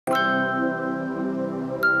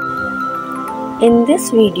In this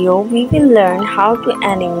video, we will learn how to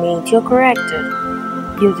animate your character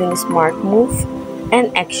using Smart Move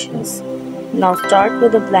and actions. Now start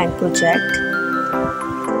with a blank project.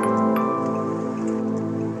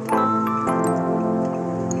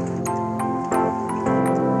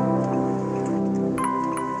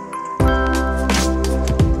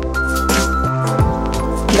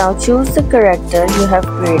 Now choose the character you have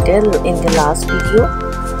created in the last video.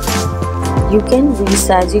 You can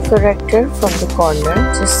resize your character from the corner.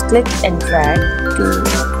 Just click and drag to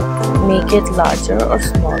make it larger or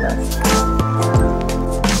smaller.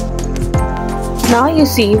 Now you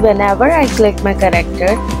see whenever I click my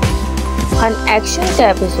character, an action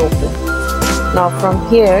tab is open. Now from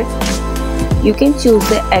here, you can choose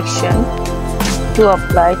the action to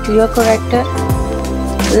apply to your character.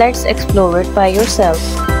 Let's explore it by yourself.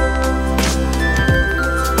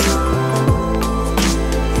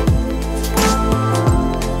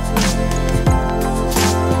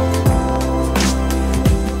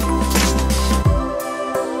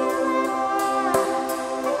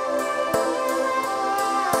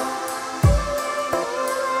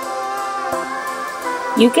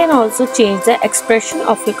 You can also change the expression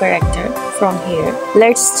of your character from here.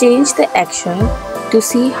 Let's change the action to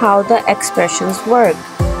see how the expressions work.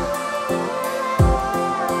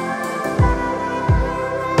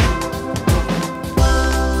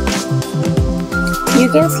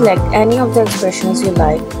 You can select any of the expressions you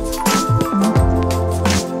like.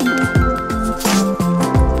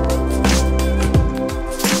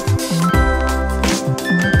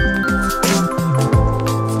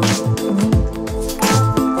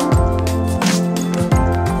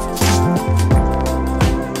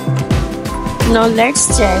 Now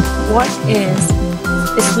let's check what is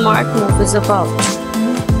the Smart Move is about.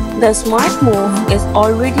 The Smart Move is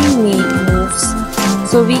already made moves,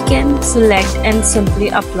 so we can select and simply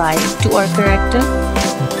apply to our character.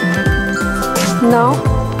 Now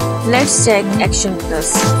let's check Action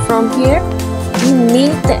Plus. From here, we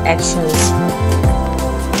need the actions.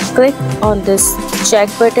 Click on this check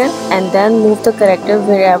button and then move the character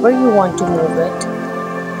wherever you want to move it.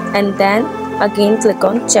 And then again click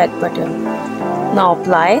on check button. Now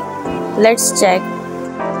apply. Let's check.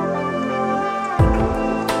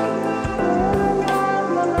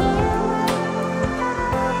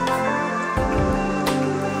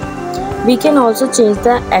 We can also change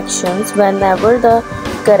the actions whenever the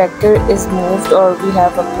character is moved or we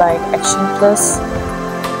have applied Action Plus.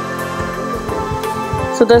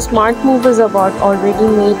 So the Smart Move is about already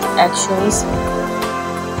made actions.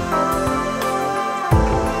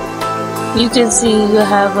 You can see you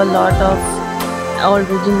have a lot of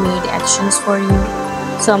already made actions for you.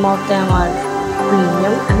 Some of them are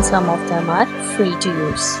premium and some of them are free to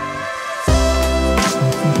use.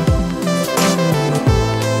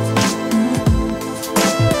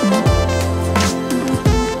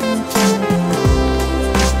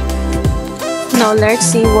 Now let's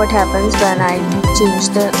see what happens when I change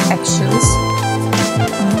the actions.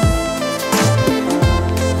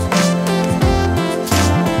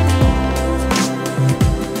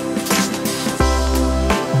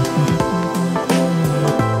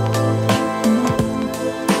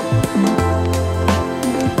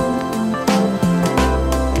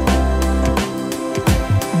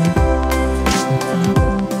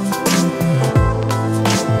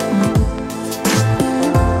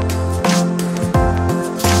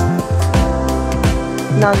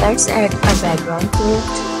 Now let's add a background to it.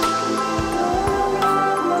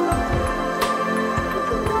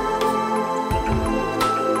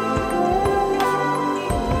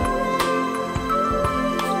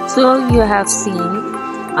 So you have seen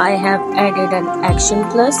I have added an Action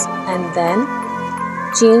Plus and then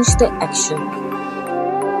changed the action.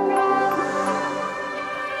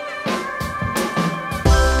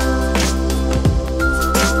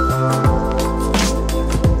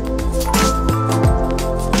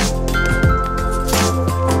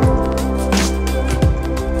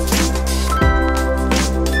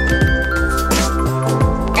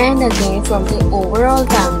 And again, from the overall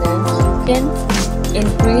timeline, you can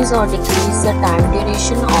increase or decrease the time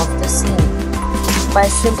duration of the scene by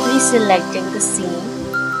simply selecting the scene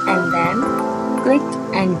and then click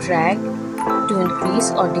and drag to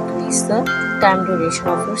increase or decrease the time duration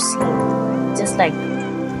of your scene, just like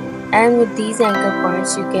that. And with these anchor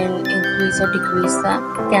points, you can increase or decrease the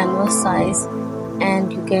canvas size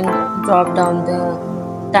and you can drop down the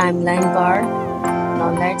timeline bar.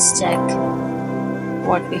 Now let's check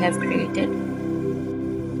what we have created.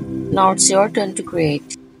 Now it's your turn to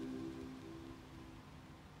create.